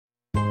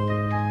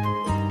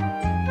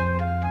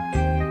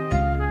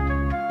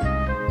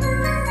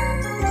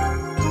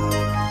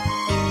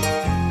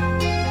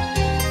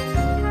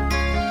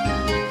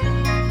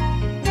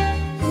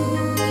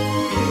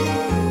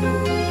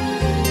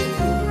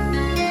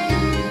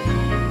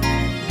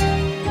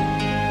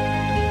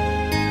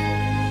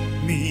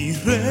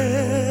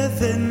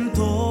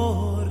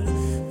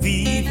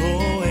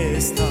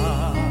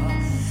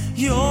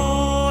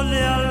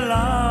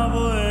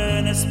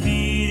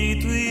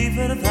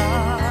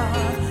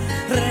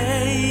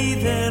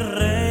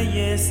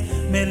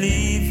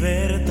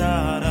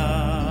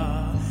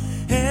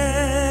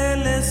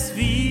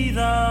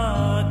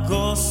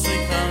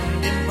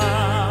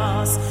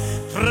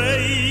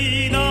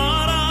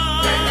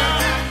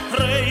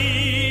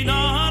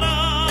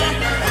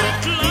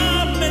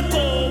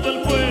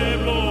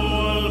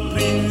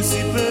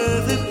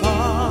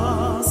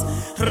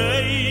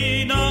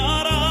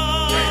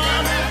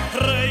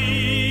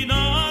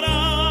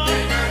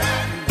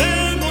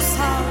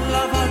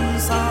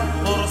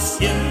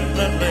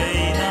siempre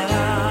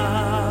reinará.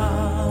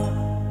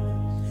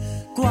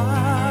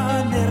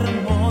 Cuán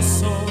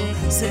hermoso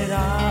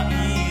será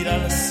ir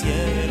al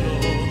cielo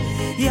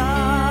y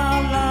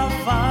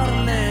alabarle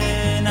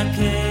en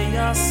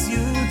aquella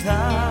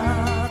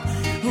ciudad,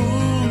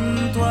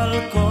 junto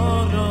al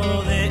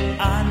coro de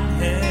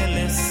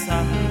ángeles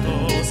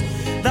santos,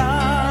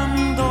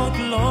 dando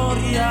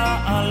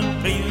gloria al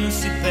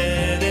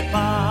príncipe de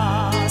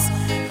paz.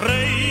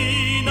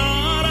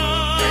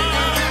 Reinará,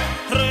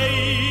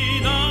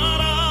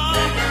 reinará,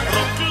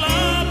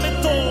 proclame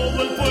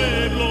todo el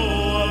pueblo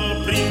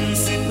al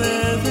príncipe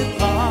de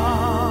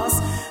paz.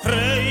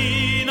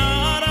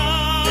 Reinará,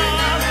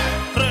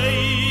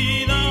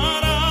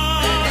 reinará,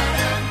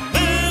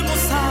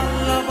 demos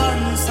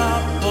alabanza,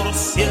 por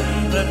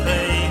siempre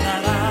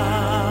reinará.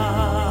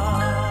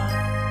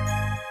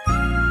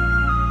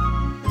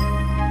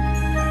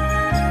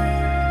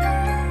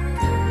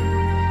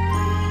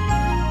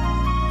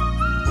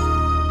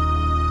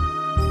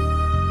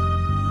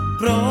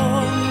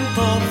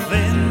 Pronto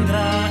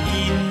vendrá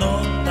y no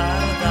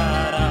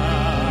tardará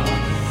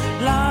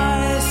la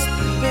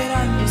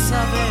esperanza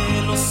de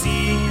los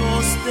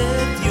hijos de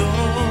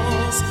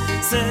Dios.